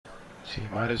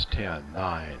T-minus 10,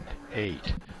 9,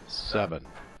 8, 7,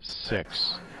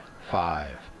 6, 5,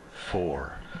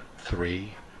 4,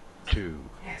 3, 2,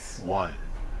 1,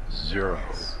 0.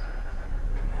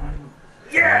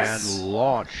 Yes! And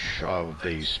launch of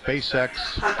the SpaceX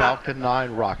Falcon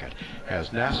 9 rocket as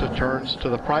NASA turns to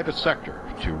the private sector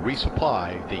to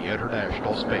resupply the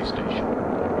International Space Station.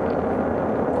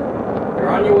 You're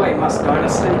on your way, Musk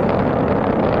Dynasty.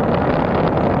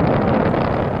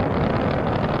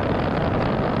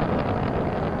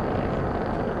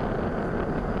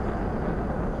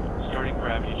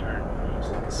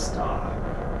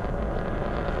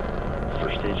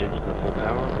 Stage engine to full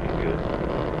power, looking good.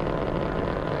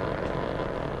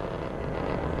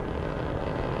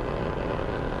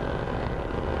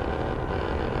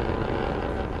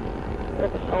 We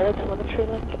have a solid telemetry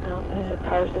link and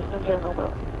power systems are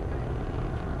mobile.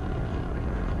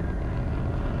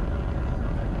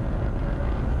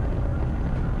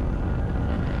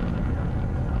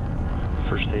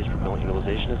 First stage propellant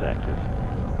utilization is active.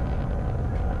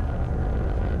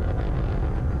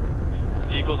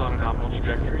 Vehicles on a nominal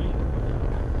trajectory.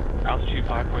 Altitude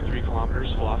 5.3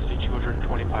 kilometers, velocity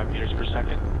 225 meters per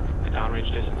second, and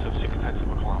downrange distance of 0.6 of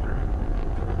a kilometer.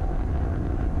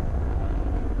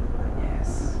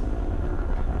 Yes.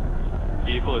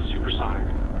 Vehicle is supersonic.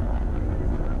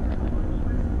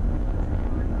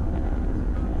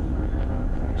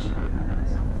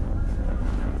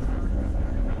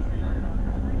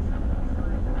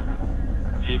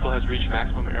 Vehicle has reached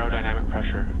maximum aerodynamic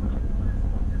pressure.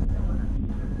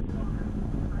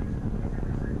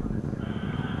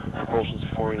 Propulsion's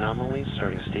performing nominally,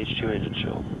 starting stage 2 engine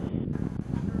chill.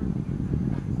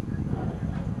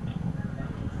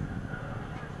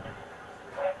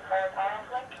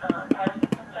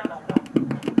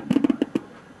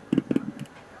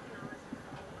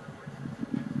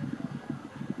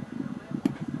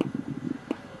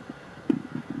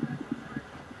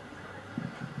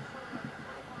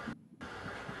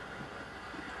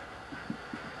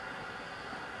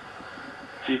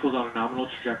 Vehicles on a nominal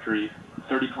trajectory,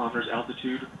 30 kilometers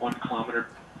altitude, 1 kilometer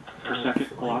per second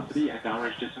velocity, and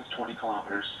downrange distance 20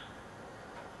 kilometers.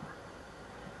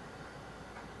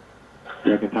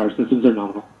 Dragon power systems are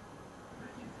nominal.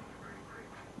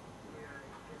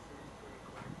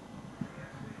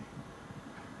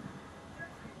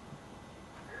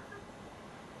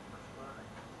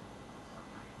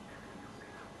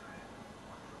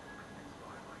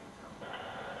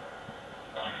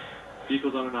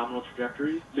 Vehicles on a nominal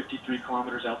trajectory, 53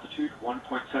 kilometers altitude,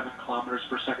 1.7 kilometers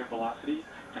per second velocity,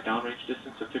 and downrange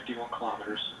distance of 51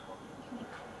 kilometers.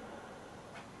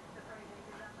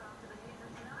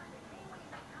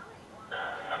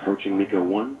 Approaching MECO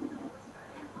 1.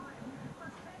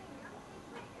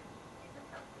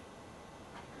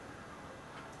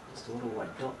 Just a little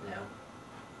white dot now.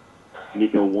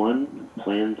 MECO 1,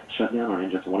 planned shutdown on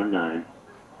engines 1 and 9.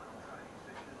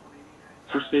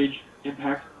 First stage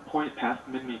impact point past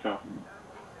mid-MECO.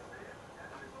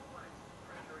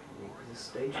 This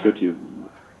stage. Go 2.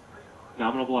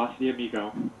 Nominal velocity at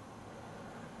MECO.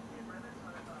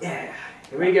 Yeah,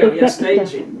 here we go, we have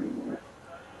staging.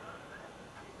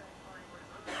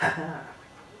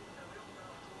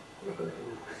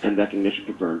 And back ignition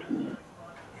confirmed.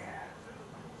 Yeah.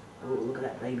 Oh, look at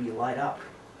that baby light up.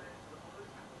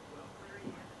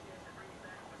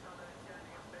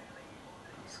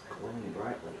 It's glowing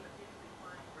brightly.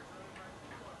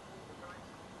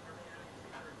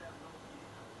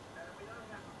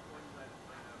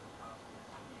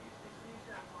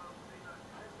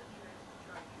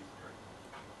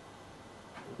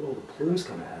 Look at all the plumes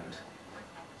coming out.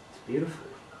 It's beautiful.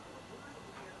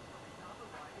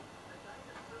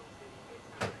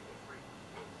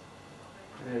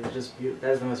 It's just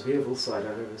that's the most beautiful sight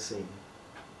I've ever seen.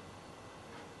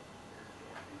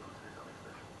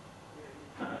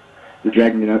 The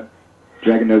Dragon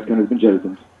nose gun has been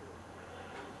jettisoned.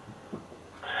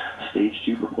 Stage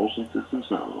 2 propulsion systems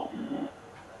nominal.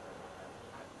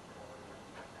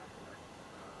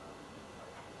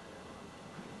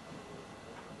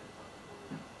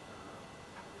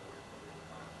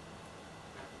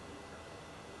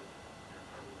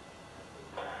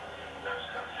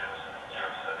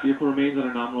 Vehicle remains on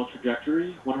a nominal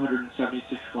trajectory,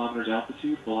 176 kilometers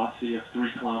altitude, velocity of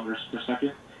 3 kilometers per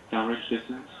second, downrange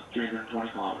distance 320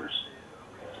 kilometers.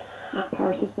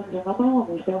 Power systems are nominal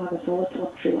and we still have a solid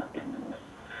telemetry link.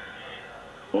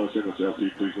 All signals to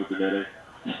LC, please with the net A.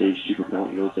 Stage 2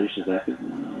 propellant utilization is active.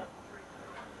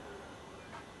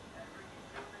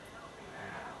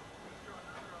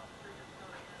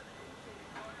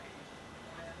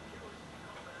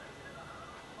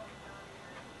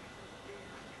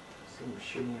 Seems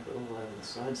sure shooting up all over the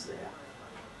sides there.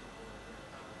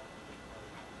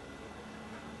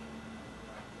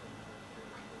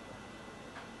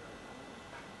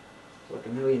 It's like a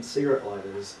million cigarette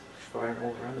lighters firing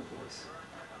all around the place.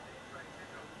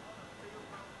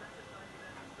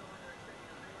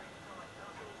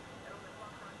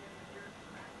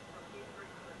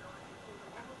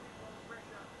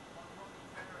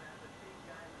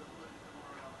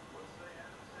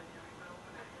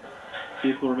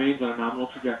 Vehicle remains on a nominal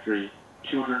trajectory,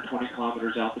 220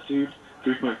 kilometers altitude,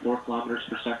 3.4 kilometers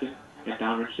per second, and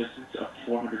downrange distance of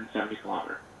 470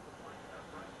 kilometers.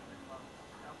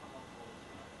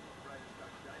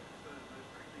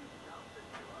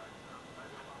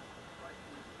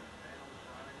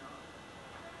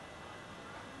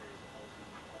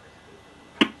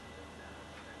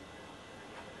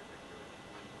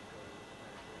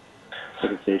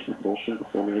 Second stage propulsion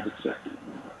performing as expected.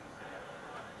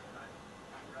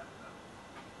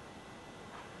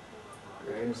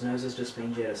 Dragon's nose has just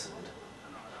been jettisoned.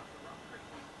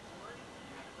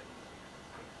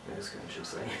 Nose cone, I should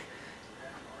say.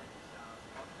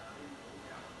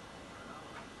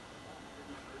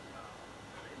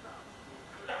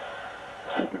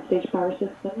 Second stage power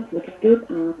system is looking good.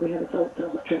 We have a solid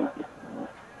thermal trailer.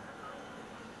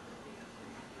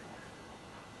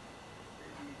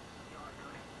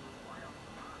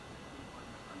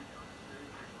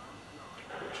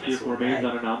 Vehicle remains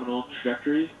on a nominal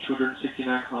trajectory,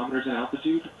 269 kilometers in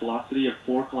altitude, velocity of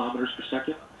 4 kilometers per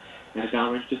second, and a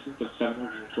downrange distance of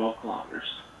 712 kilometers.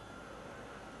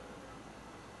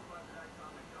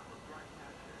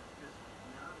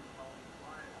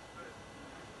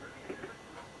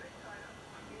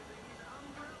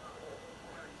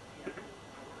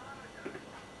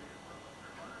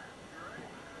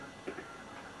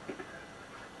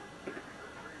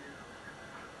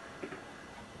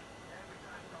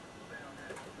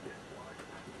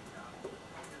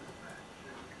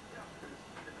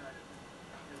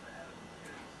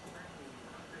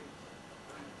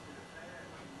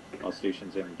 All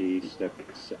stations MD, step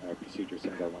procedure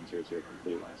send out 100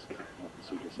 complete last.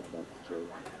 Procedure send out 101.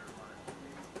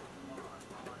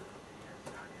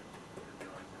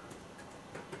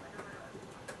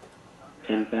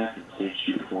 And back, stage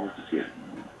 2 performance is good.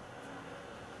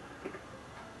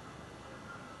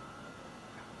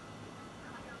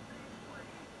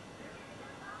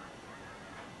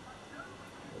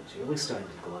 It's really starting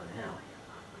to glow now.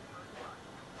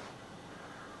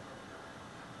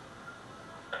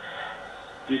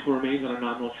 Vehicle remains on a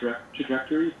nominal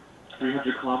trajectory,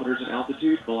 300 kilometers in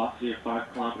altitude, velocity of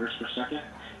 5 kilometers per second,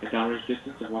 and downrange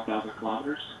distance of 1,000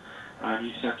 kilometers.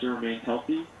 IMU sensor remains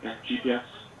healthy, and GPS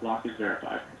lock is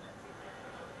verified.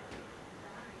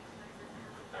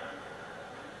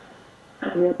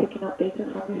 We are picking up data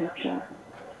from New Hampshire.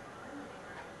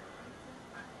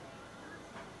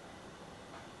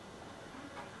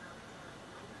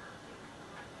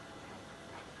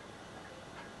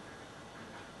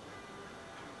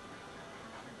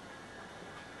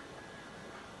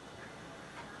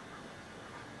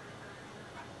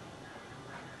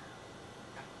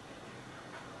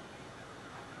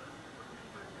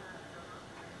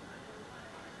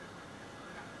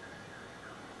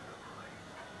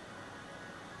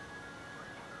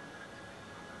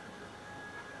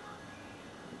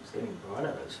 It's getting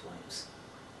brighter, those flames.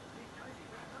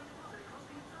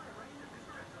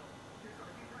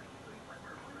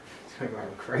 It's going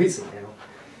around crazy now.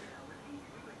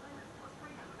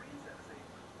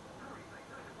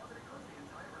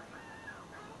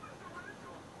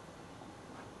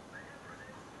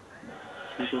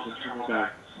 Vehicles internal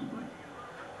guidance.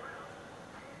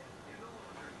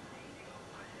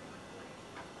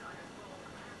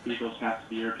 Vehicles past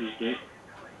the European gate.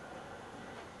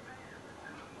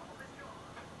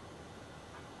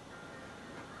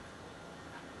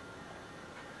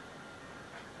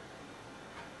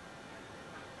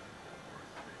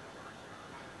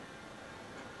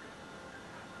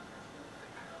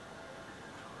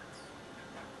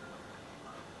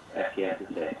 FTS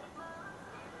is safe.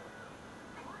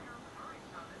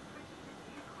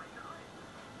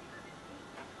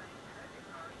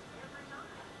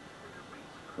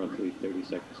 Roughly 30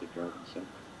 seconds of driving set.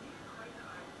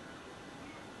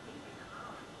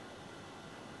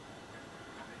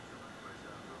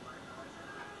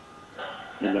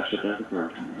 And that shutdown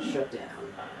confirmed. Shut down.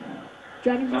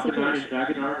 Dragon has Falcon 9 separation. and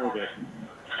Dragon are in orbit.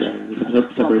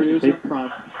 Separation safe.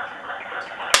 Prime.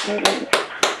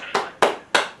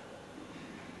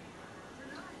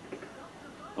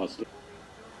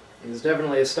 It's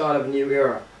definitely a start of a new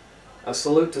era. A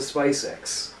salute to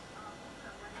SpaceX.